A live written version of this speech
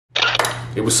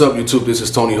Hey, what's up YouTube? This is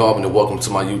Tony Harvin and welcome to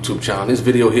my YouTube channel. This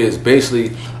video here is basically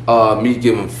me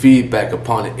giving feedback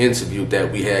upon an interview that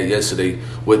we had yesterday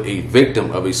with a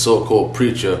victim of a so-called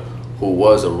preacher who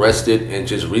was arrested and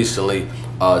just recently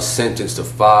sentenced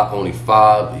to only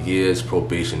 5 years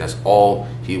probation. That's all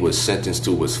he was sentenced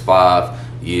to, was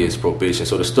 5 years probation.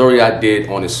 So the story I did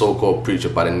on this so-called preacher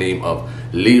by the name of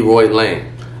Leroy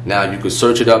Lane. Now you could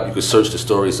search it up, you could search the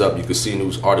stories up, you could see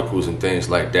news articles and things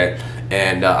like that.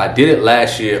 And I did it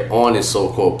last year on this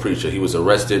so-called preacher. He was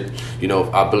arrested,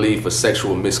 I believe for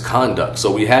sexual misconduct.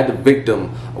 So we had the victim,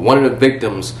 one of the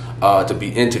victims, to be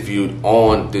interviewed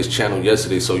on this channel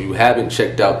yesterday. So you haven't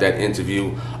checked out that interview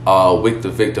with the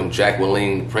victim,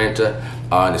 Jacqueline Pranta,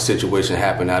 and the situation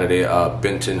happened out of there,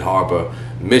 Benton Harbor,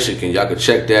 Michigan. Y'all can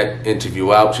check that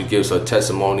interview out. She gives her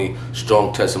testimony,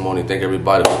 strong testimony. Thank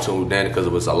everybody who tuned in because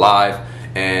it was alive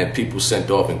and people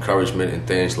sent off encouragement and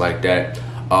things like that.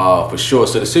 For sure.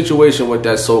 So the situation with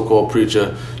that so-called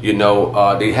preacher,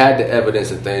 they had the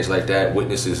evidence and things like that,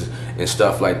 witnesses and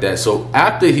stuff like that. So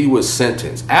after he was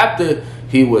sentenced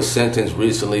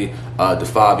recently to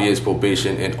 5 years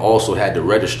probation and also had to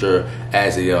register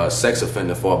as a sex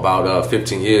offender for about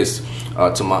 15 years,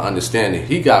 to my understanding,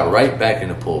 he got right back in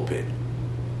the pulpit.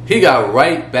 He got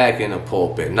right back in the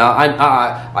pulpit. Now,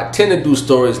 I tend to do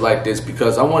stories like this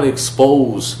because I want to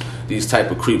expose these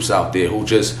type of creeps out there who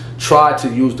just try to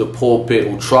use the pulpit,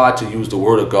 who try to use the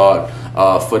word of God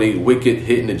for the wicked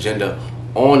hidden agenda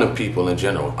on the people in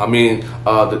general. I mean,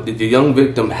 the young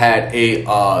victim had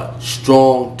a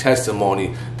strong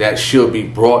testimony that should be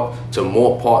brought to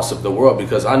more parts of the world,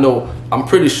 because I'm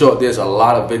pretty sure there's a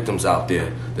lot of victims out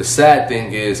there. The sad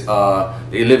thing is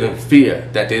they live in fear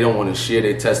that they don't want to share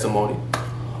their testimony,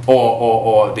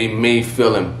 or they may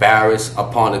feel embarrassed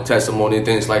upon the testimony and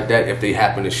things like that if they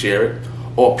happen to share it,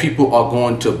 or people are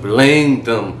going to blame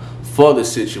them for the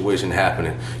situation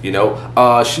happening.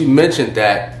 She mentioned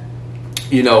that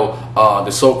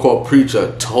the so-called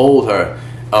preacher told her,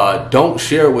 don't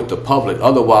share it with the public,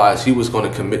 otherwise he was going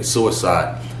to commit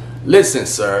suicide. Listen,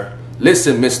 sir.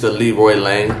 Listen, Mr. Leroy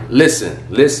Lane. Listen.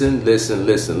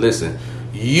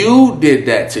 You did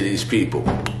that to these people.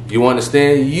 You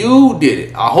understand? You did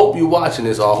it. I hope you're watching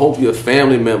this. I hope your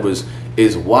family members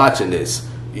is watching this.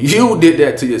 You did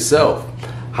that to yourself.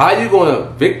 How you going to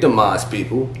victimize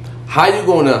people? How you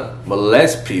going to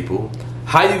molest people?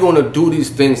 How you going to do these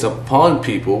things upon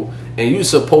people? And you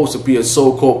supposed to be a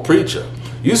so-called preacher.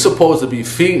 You supposed to be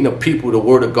feeding the people the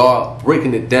word of God,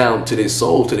 breaking it down to their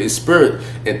soul, to their spirit,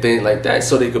 and things like that,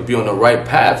 so they could be on the right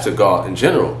path to God in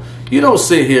general. You don't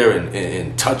sit here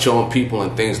and touch on people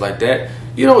and things like that.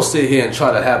 You don't sit here and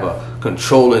try to have a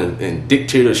controlling and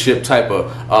dictatorship type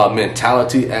of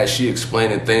mentality, as she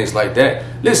explained, and things like that.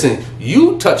 Listen,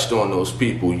 you touched on those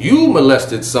people. You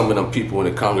molested some of them people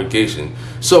in the congregation.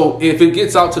 So if it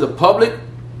gets out to the public,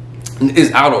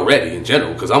 it's out already in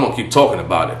general, because I'm going to keep talking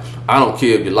about it. I don't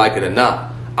care if you like it or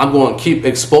not. I'm going to keep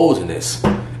exposing this.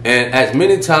 And as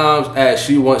many times as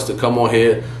she wants to come on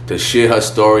here to share her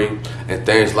story and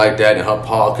things like that in her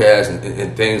podcast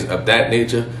and things of that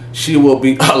nature, she will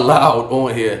be allowed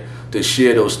on here to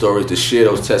share those stories, to share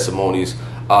those testimonies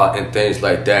and things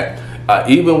like that,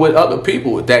 even with other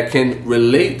people that can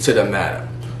relate to the matter.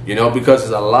 Because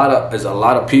there's a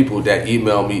lot of people that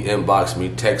email me, inbox me,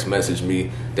 text message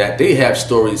me that they have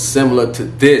stories similar to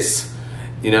this.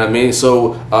 You know what I mean?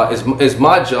 So it's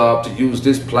my job to use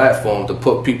this platform to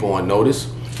put people on notice.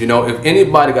 If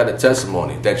anybody got a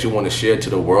testimony that you want to share to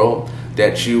the world,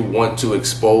 that you want to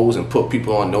expose and put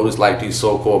people on notice, like these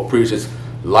so-called preachers,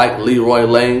 like Leroy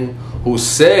Lane, who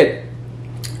said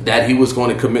that he was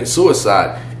going to commit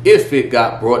suicide if it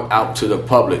got brought out to the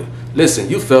public. Listen,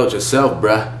 you failed yourself,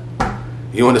 bruh.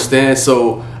 You understand?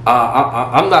 So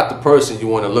I'm not the person you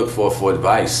want to look for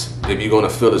advice if you're going to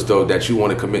feel as though that you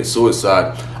want to commit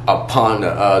suicide upon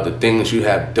the things you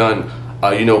have done,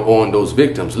 on those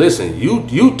victims. Listen,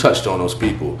 you touched on those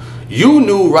people. You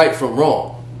knew right from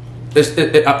wrong.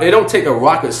 It don't take a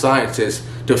rocket scientist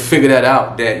to figure that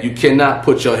out, that you cannot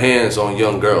put your hands on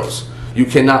young girls. You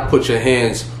cannot put your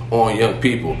hands on young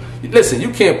people. Listen, you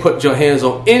can't put your hands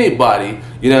on anybody,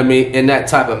 in that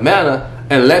type of manner,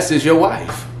 unless it's your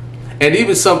wife. And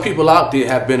even some people out there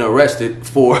have been arrested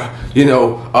for, RAPED,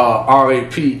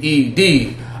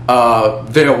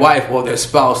 their wife or their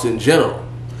spouse in general.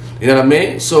 You know what I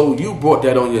mean? So you brought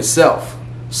that on yourself.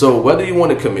 So whether you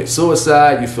want to commit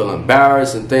suicide, you feel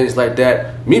embarrassed and things like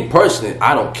that, me personally,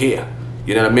 I don't care.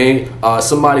 You know what I mean?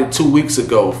 Somebody 2 weeks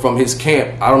ago from his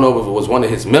camp, I don't know if it was one of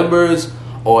his members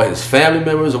or his family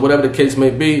members or whatever the case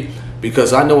may be,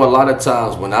 because I know a lot of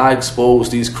times when I expose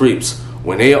these creeps,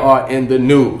 when they are in the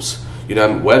news, You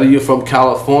know, whether you're from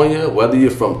California, whether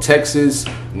you're from Texas,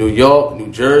 New York, New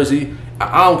Jersey,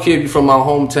 I don't care if you're from my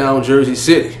hometown, Jersey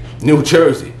City, New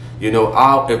Jersey. You know,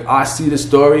 if I see the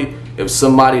story, if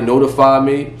somebody notify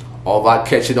me, or if I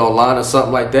catch it online or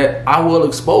something like that, I will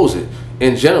expose it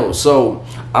in general. So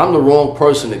I'm the wrong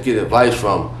person to get advice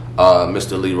from,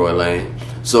 Mr. Leroy Lane.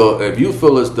 So if you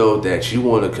feel as though that you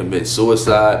want to commit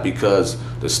suicide because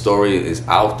the story is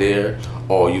out there,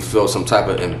 or you feel some type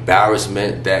of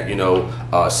embarrassment that, you know,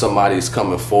 somebody's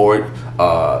coming forward,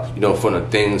 you know,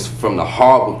 from the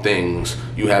horrible things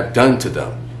you have done to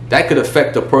them, that could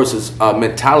affect a person's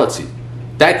mentality.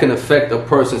 That can affect a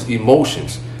person's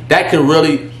emotions. That can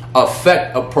really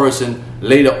affect a person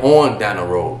later on down the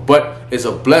road. But it's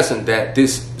a blessing that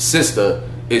this sister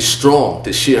is strong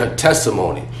to share her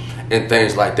testimony and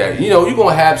things like that. You know, you're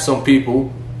going to have some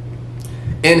people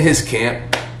in his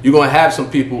camp, you're going to have some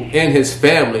people in his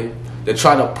family that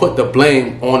try to put the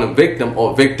blame on a victim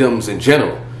or victims in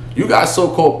general. You got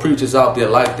so-called preachers out there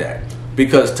like that.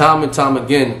 Because time and time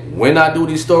again, when I do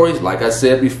these stories, like I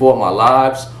said before, my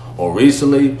lives or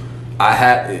recently,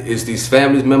 it's these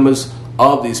family members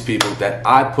of these people that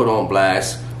I put on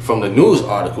blast from the news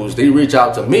articles. They reach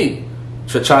out to me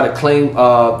to try to claim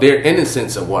their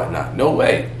innocence and whatnot. No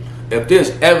way. If there's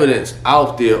evidence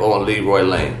out there on Leroy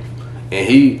Lane, and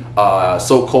he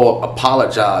so-called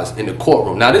apologized in the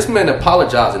courtroom. Now, this man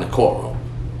apologized in the courtroom.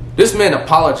 This man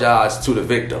apologized to the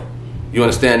victim. You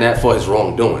understand that? For his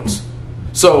wrongdoings.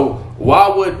 So why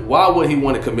would he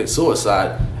want to commit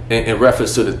suicide in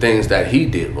reference to the things that he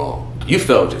did wrong? You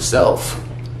failed yourself.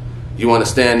 You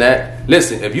understand that?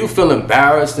 Listen, if you feel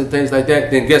embarrassed and things like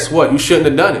that, then guess what? You shouldn't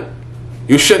have done it.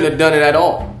 You shouldn't have done it at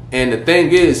all. And the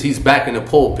thing is, he's back in the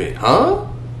pulpit, huh?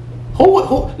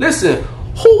 Listen,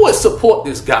 who would support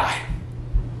this guy?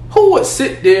 Who would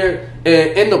sit there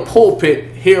and in the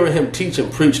pulpit hearing him teach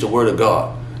and preach the word of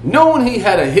God, knowing he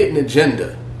had a hidden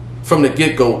agenda from the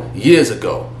get-go years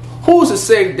ago? Who's to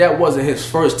say that wasn't his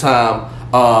first time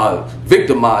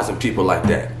victimizing people like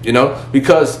that? You know,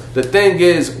 because the thing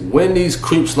is, when these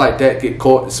creeps like that get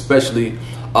caught, especially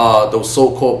those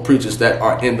so-called preachers that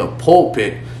are in the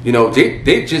pulpit, you know,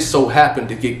 they just so happen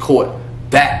to get caught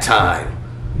that time.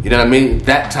 You know what I mean?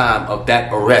 That time of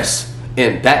that arrest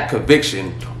and that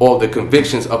conviction, or the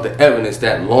convictions of the evidence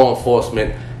that law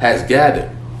enforcement has gathered.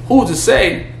 Who's to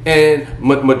say? And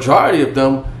majority of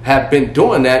them have been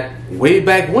doing that way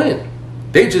back when.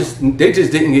 They just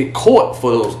didn't get caught for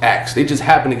those acts. They just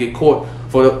happened to get caught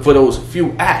for those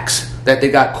few acts that they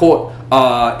got caught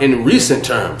in recent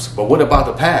terms. But what about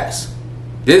the past?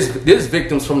 There's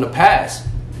victims from the past.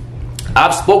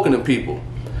 I've spoken to people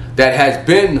that has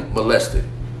been molested,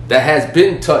 that has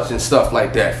been touched and stuff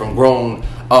like that from grown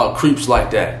creeps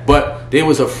like that. But they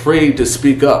was afraid to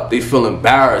speak up. They feel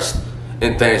embarrassed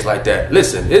and things like that.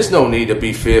 Listen, there's no need to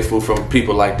be fearful from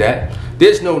people like that.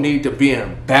 There's no need to be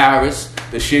embarrassed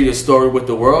to share your story with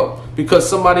the world, because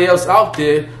somebody else out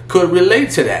there could relate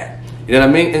to that. You know what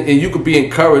I mean? And you could be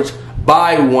encouraged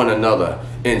by one another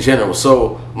in general.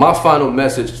 So my final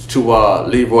message to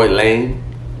Leroy Lane,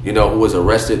 you know, who was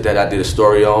arrested, that I did a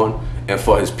story on, and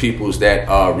for his peoples that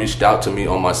reached out to me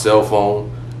on my cell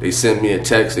phone. They sent me a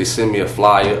text, they sent me a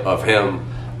flyer of him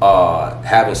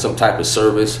having some type of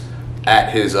service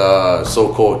at his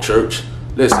so-called church.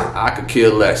 Listen, I could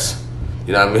care less.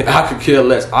 You know what I mean? I could care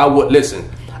less. I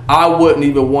wouldn't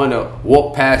even want to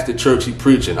walk past the church he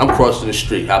preaching. I'm crossing the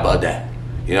street. How about that?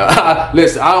 You know,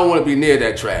 listen, I don't want to be near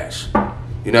that trash.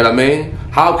 You know what I mean?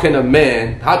 How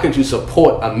could you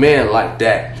support a man like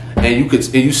that, and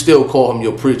you still call him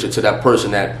your preacher to that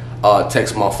person that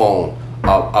texted my phone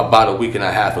about a week and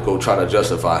a half ago trying to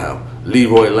justify him?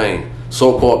 Leroy Lane,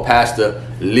 so-called Pastor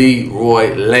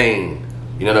Leroy Lane,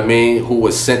 you know what I mean, who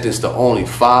was sentenced to only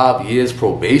 5 years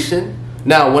probation.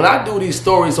 Now, when I do these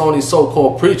stories on these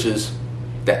so-called preachers,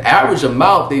 the average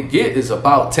amount they get is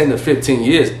about 10 to 15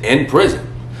 years in prison.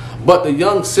 But the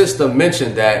young sister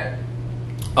mentioned that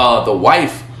the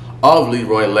wife of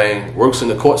Leroy Lane works in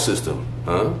the court system.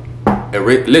 Huh?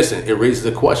 Listen, it raises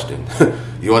a question.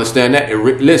 You understand that? It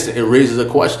raises a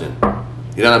question.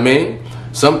 You know what I mean?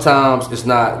 Sometimes it's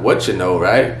not what you know,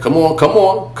 right? Come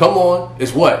on.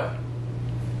 It's what?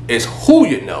 It's who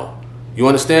you know. You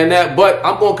understand that? But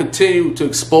I'm going to continue to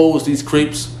expose these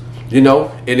creeps, you know.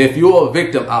 And if you're a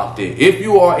victim out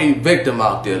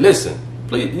there, listen,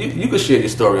 please, you can share your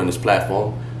story on this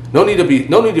platform. No need to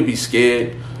be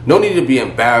scared. No need to be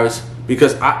embarrassed,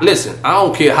 because I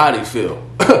don't care how they feel.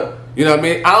 You know what I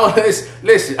mean?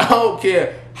 I don't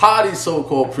care how these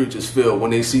so-called preachers feel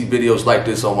when they see videos like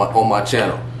this on my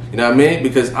channel. You know what I mean?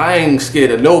 Because I ain't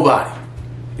scared of nobody.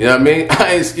 You You know what I mean?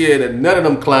 I ain't scared of none of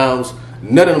them clowns,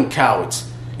 none of them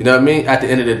cowards. You know what I mean? At the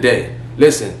end of the day,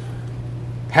 listen,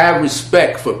 have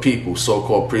respect for people,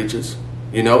 so-called preachers.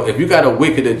 You know, if you got a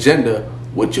wicked agenda,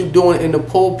 what you doing in the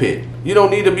pulpit? You don't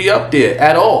need to be up there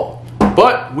at all.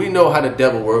 But we know how the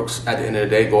devil works at the end of the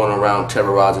day, going around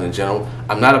terrorizing in general.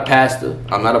 I'm not a pastor.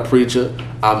 I'm not a preacher.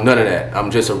 I'm none of that.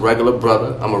 I'm just a regular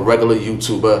brother. I'm a regular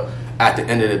YouTuber at the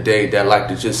end of the day that like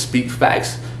to just speak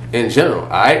facts in general. All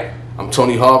right? I'm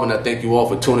Tony Harvin. I thank you all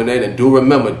for tuning in. And do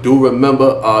remember,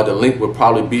 the link will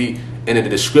probably be in the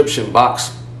description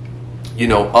box, you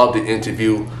know, of the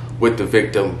interview with the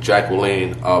victim,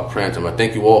 Jacqueline Prantham. I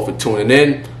thank you all for tuning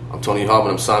in. I'm Tony Harvin.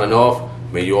 I'm signing off.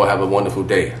 May you all have a wonderful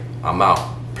day. I'm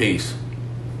out. Peace.